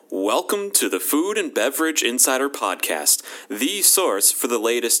Welcome to the Food and Beverage Insider Podcast, the source for the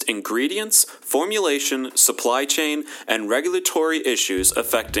latest ingredients, formulation, supply chain, and regulatory issues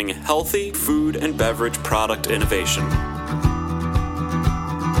affecting healthy food and beverage product innovation.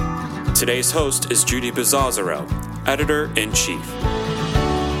 Today's host is Judy Bizzozero, Editor-in-Chief.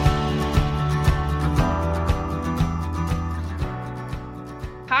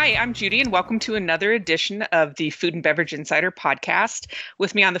 Hi, I'm Judy, and welcome to another edition of the Food and Beverage Insider Podcast.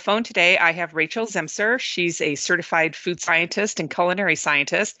 With me on the phone today, I have Rachel Zemser. She's a certified food scientist and culinary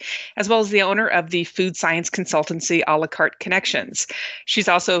scientist, as well as the owner of the food science consultancy A La Carte Connections. She's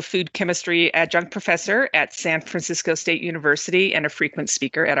also a food chemistry adjunct professor at San Francisco State University and a frequent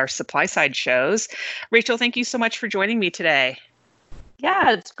speaker at our supply side shows. Rachel, thank you so much for joining me today.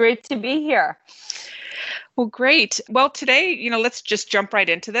 Yeah, it's great to be here. Well, great. Well, today, let's just jump right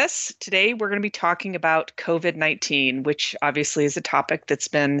into this. Today, we're going to be talking about COVID-19, which obviously is a topic that's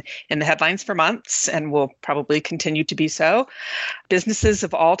been in the headlines for months and will probably continue to be so. Businesses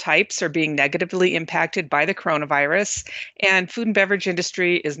of all types are being negatively impacted by the coronavirus, and food and beverage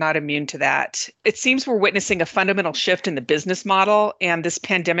industry is not immune to that. It seems we're witnessing a fundamental shift in the business model, and this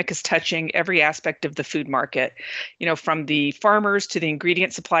pandemic is touching every aspect of the food market, from the farmers to the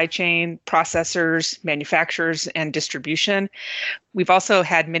ingredient supply chain, processors, manufacturers, and distribution. We've also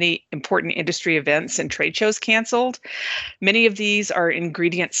had many important industry events and trade shows canceled. Many of these are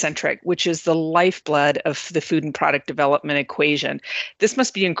ingredient-centric, which is the lifeblood of the food and product development equation. This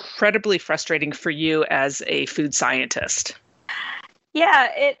must be incredibly frustrating for you as a food scientist. Yeah,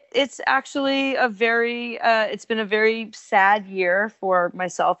 it's actually it's been a very sad year for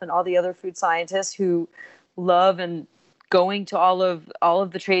myself and all the other food scientists who love and going to all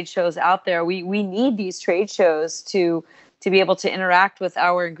of the trade shows out there. We need these trade shows to be able to interact with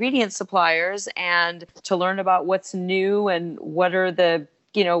our ingredient suppliers and to learn about what's new and what are the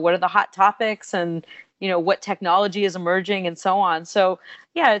hot topics and what technology is emerging and so on. So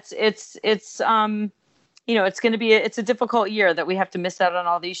yeah, it's going to be it's a difficult year that we have to miss out on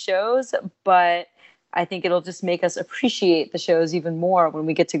all these shows, but I think it'll just make us appreciate the shows even more when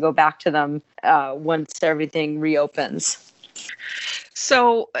we get to go back to them once everything reopens.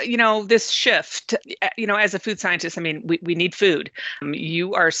 So, this shift, as a food scientist, we need food.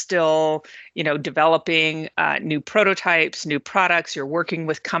 You are still, developing new prototypes, new products. You're working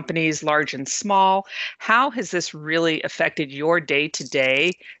with companies large and small. How has this really affected your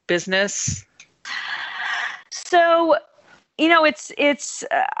day-to-day business? So,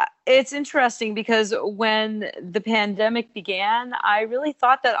 it's interesting because when the pandemic began, I really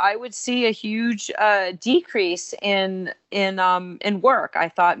thought that I would see a huge decrease in work. I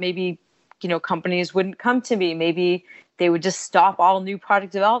thought maybe companies wouldn't come to me, maybe they would just stop all new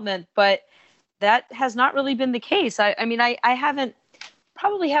product development, but that has not really been the case. I haven't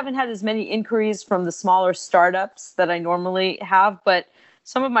had as many inquiries from the smaller startups that I normally have, but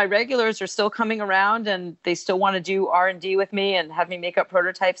some of my regulars are still coming around and they still want to do R&D with me and have me make up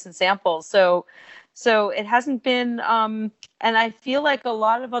prototypes and samples. So it hasn't been, and I feel like a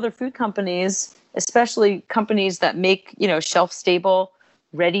lot of other food companies, especially companies that make, shelf stable,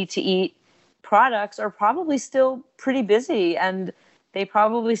 ready to eat products, are probably still pretty busy, and they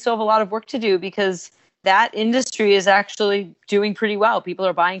probably still have a lot of work to do because that industry is actually doing pretty well. People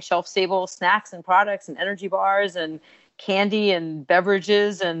are buying shelf stable snacks and products and energy bars and candy and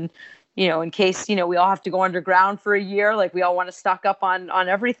beverages, and in case we all have to go underground for a year, like we all want to stock up on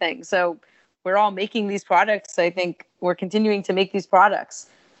everything. So we're all making these products. I think we're continuing to make these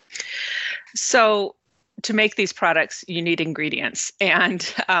products. So to make these products, you need ingredients.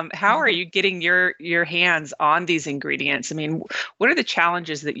 And how are you getting your hands on these ingredients? What are the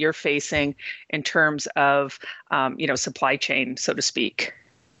challenges that you're facing in terms of supply chain, so to speak?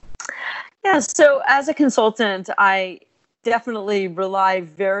 Yeah, so as a consultant, I definitely rely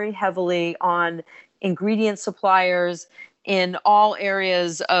very heavily on ingredient suppliers in all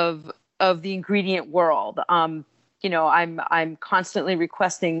areas of the ingredient world. I'm constantly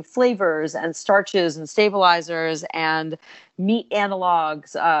requesting flavors and starches and stabilizers and meat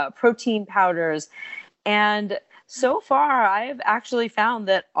analogs, protein powders. And so far, I have actually found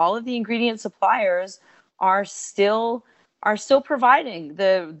that all of the ingredient suppliers are still providing.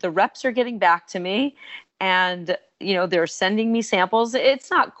 The reps are getting back to me, and they're sending me samples.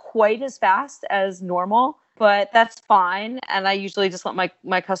 It's not quite as fast as normal, but that's fine. And I usually just let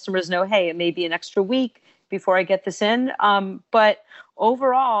my customers know, hey, it may be an extra week before I get this in. But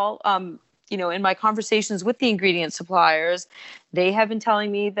overall, in my conversations with the ingredient suppliers, they have been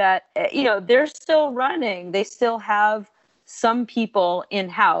telling me that they're still running. They still have some people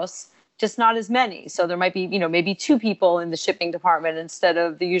in-house just not as many. So there might be, maybe 2 people in the shipping department instead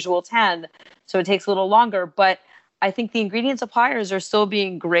of the usual 10. So it takes a little longer. But I think the ingredient suppliers are still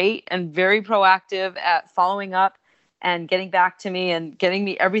being great and very proactive at following up and getting back to me and getting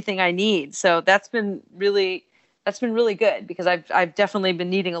me everything I need. So that's been really good, because I've definitely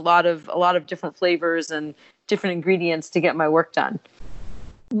been needing a lot of different flavors and different ingredients to get my work done.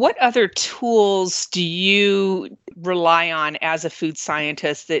 What other tools do you rely on as a food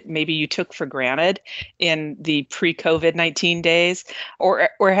scientist that maybe you took for granted in the pre-COVID-19 days, or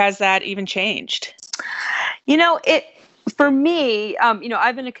has that even changed? For me,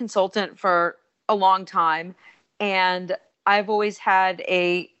 I've been a consultant for a long time, and I've always had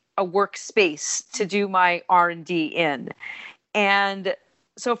a workspace to do my R&D in. And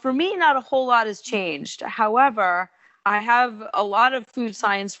so for me, not a whole lot has changed. However, I have a lot of food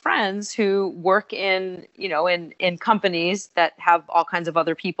science friends who work in companies that have all kinds of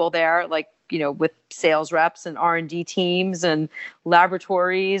other people there, like, with sales reps and R&D teams and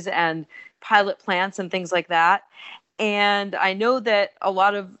laboratories and pilot plants and things like that. And I know that a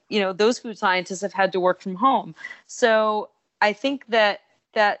lot of, those food scientists have had to work from home. So I think that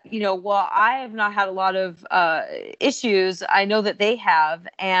while I have not had a lot of issues, I know that they have.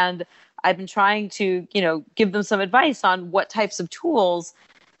 And I've been trying to, give them some advice on what types of tools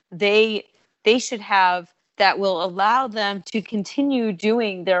they should have that will allow them to continue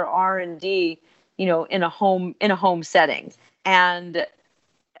doing their R&D, in a home setting. And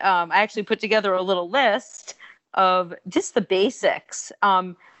I actually put together a little list of just the basics.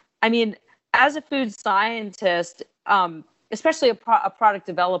 As a food scientist, especially a product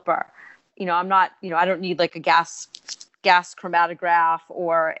developer, I'm not, I don't need like a gas chromatograph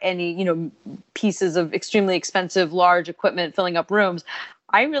or any, pieces of extremely expensive, large equipment filling up rooms.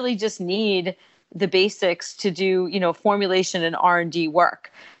 I really just need the basics to do, formulation and R&D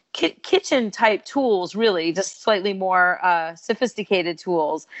work. Kitchen type tools, really, just slightly more sophisticated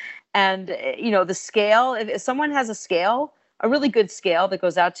tools. And, the scale, if someone has a scale, a really good scale that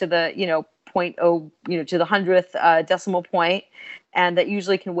goes out to the, to the 100th decimal point, and that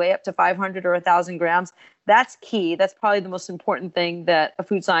usually can weigh up to 500 or 1,000 grams, that's key. That's probably the most important thing that a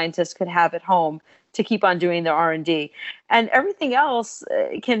food scientist could have at home to keep on doing their R&D. And everything else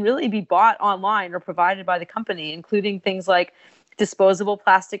can really be bought online or provided by the company, including things like disposable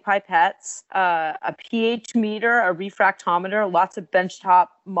plastic pipettes, a pH meter, a refractometer, lots of benchtop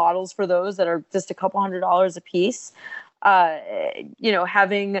models for those that are just a couple $100 a piece.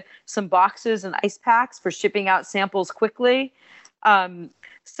 Having some boxes and ice packs for shipping out samples quickly. It's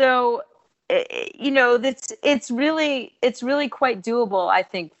really quite doable, I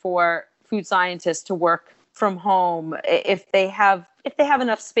think, for food scientists to work from home if they have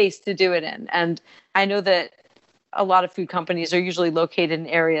enough space to do it in. And I know that a lot of food companies are usually located in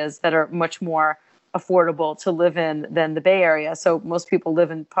areas that are much more affordable to live in than the Bay Area. So most people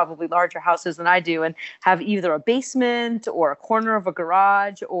live in probably larger houses than I do and have either a basement or a corner of a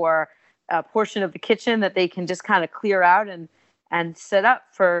garage or a portion of the kitchen that they can just kind of clear out and set up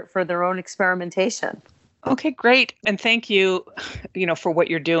for their own experimentation. Okay, great. And thank you, for what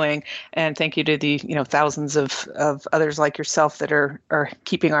you're doing. And thank you to the, thousands of others like yourself that are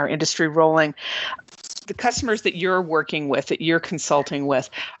keeping our industry rolling. The customers that you're working with, that you're consulting with,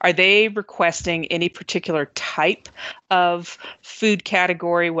 are they requesting any particular type of food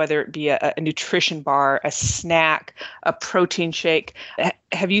category, whether it be a nutrition bar, a snack, a protein shake?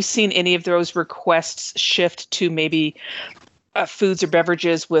 Have you seen any of those requests shift to maybe foods or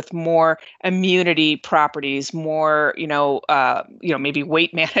beverages with more immunity properties, more, maybe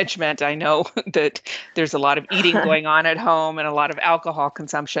weight management? I know that there's a lot of eating going on at home and a lot of alcohol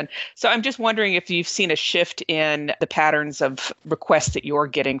consumption. So I'm just wondering if you've seen a shift in the patterns of requests that you're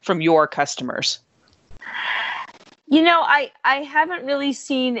getting from your customers. I haven't really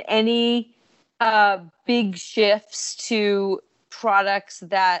seen any big shifts to products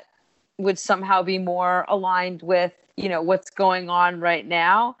that would somehow be more aligned with what's going on right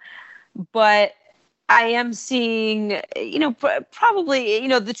now. But I am seeing, probably,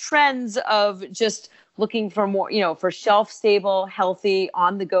 the trends of just looking for more, for shelf stable, healthy,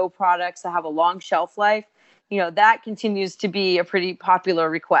 on the go products that have a long shelf life. That continues to be a pretty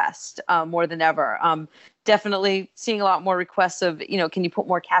popular request more than ever. Definitely seeing a lot more requests of, can you put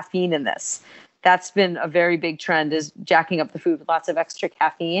more caffeine in this? That's been a very big trend, is jacking up the food with lots of extra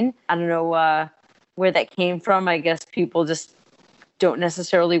caffeine. I don't know where that came from. I guess people just don't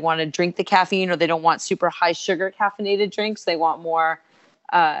necessarily want to drink the caffeine, or they don't want super high sugar caffeinated drinks. They want more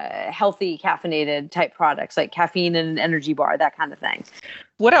healthy caffeinated type products like caffeine and an energy bar, that kind of thing.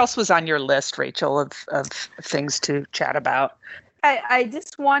 What else was on your list, Rachel, of things to chat about? I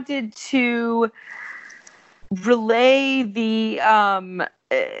just wanted to relay the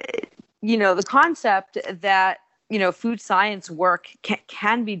the concept that food science work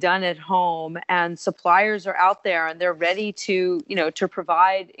can be done at home, and suppliers are out there and they're ready to to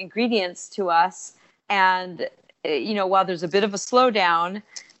provide ingredients to us. And while there's a bit of a slowdown,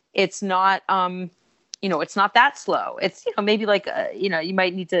 it's not it's not that slow. It's maybe like you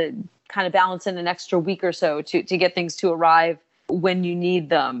might need to kind of balance in an extra week or so to get things to arrive when you need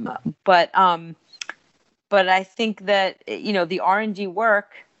them. But I think that the R&D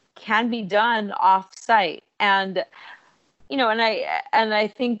work can be done off-site. And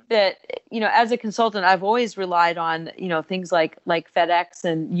I think that as a consultant, I've always relied on things like FedEx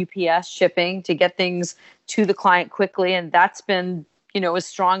and UPS shipping to get things to the client quickly, and that's been as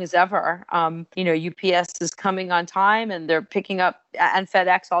strong as ever. UPS is coming on time, and they're picking up, and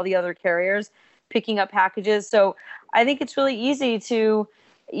FedEx, all the other carriers picking up packages. So I think it's really easy to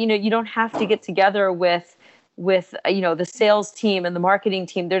you don't have to get together with the sales team and the marketing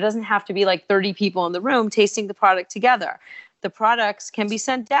team. There doesn't have to be like 30 people in the room tasting the product together. The products can be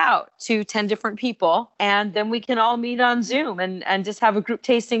sent out to 10 different people, and then we can all meet on Zoom and just have a group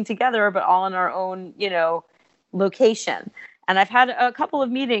tasting together, but all in our own, location. And I've had a couple of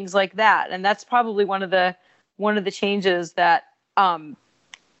meetings like that. And that's probably one of the changes that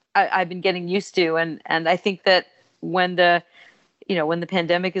I've been getting used to. And I think that when the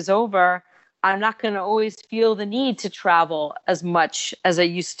pandemic is over, I'm not going to always feel the need to travel as much as I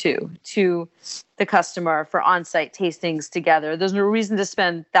used to the customer for on-site tastings together. There's no reason to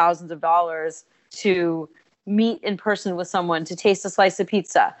spend thousands of dollars to meet in person with someone to taste a slice of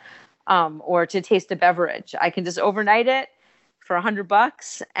pizza or to taste a beverage. I can just overnight it for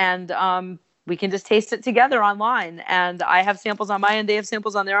 $100 and we can just taste it together online. And I have samples on my end, they have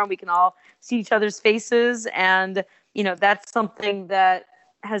samples on their own. We can all see each other's faces. And, that's something that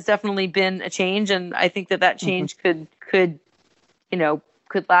has definitely been a change, and I think that change could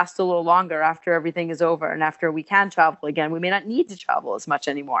last a little longer after everything is over and after we can travel again. We may not need to travel as much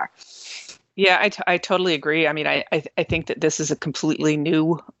anymore. Yeah, I totally agree. I mean, I think that this is a completely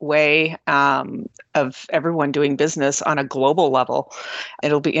new way of everyone doing business on a global level.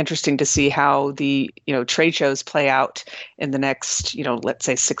 It'll be interesting to see how the trade shows play out in the next let's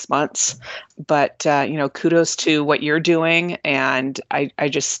say 6 months. But kudos to what you're doing, and I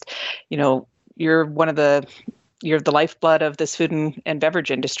just you're the lifeblood of this food and beverage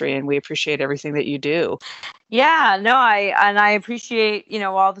industry, and we appreciate everything that you do. Yeah, no, I appreciate,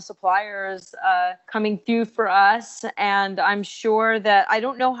 all the suppliers coming through for us. And I'm sure that I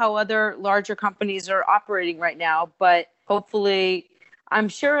don't know how other larger companies are operating right now, but hopefully I'm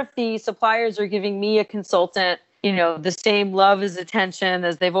sure if the suppliers are giving me a consultant, the same love as attention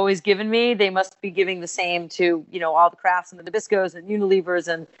as they've always given me, they must be giving the same to, all the Krafts and the Nabiscos and Unilevers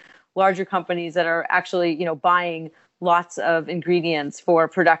and larger companies that are actually, buying lots of ingredients for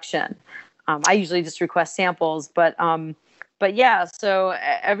production. I usually just request samples, but yeah, so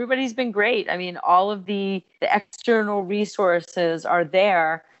everybody's been great. I mean, all of the external resources are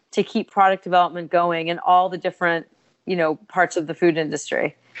there to keep product development going in all the different, parts of the food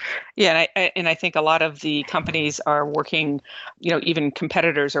industry. Yeah, and I think a lot of the companies are working, even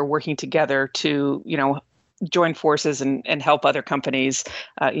competitors are working together to, join forces and help other companies,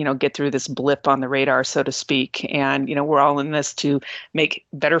 get through this blip on the radar, so to speak. And, we're all in this to make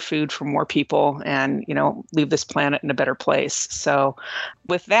better food for more people and, leave this planet in a better place. So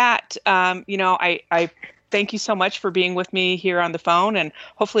with that, I thank you so much for being with me here on the phone, and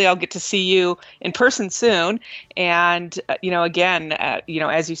hopefully I'll get to see you in person soon. And, again,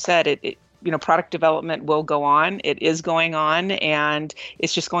 as you said, it product development will go on. It is going on, and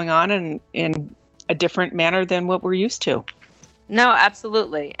it's just going on in a different manner than what we're used to. No,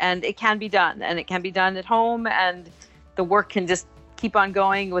 absolutely. And it can be done, and it can be done at home, and the work can just keep on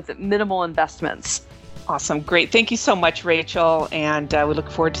going with minimal investments. Awesome. Great. Thank you so much, Rachel. And we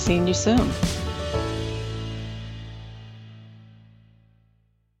look forward to seeing you soon.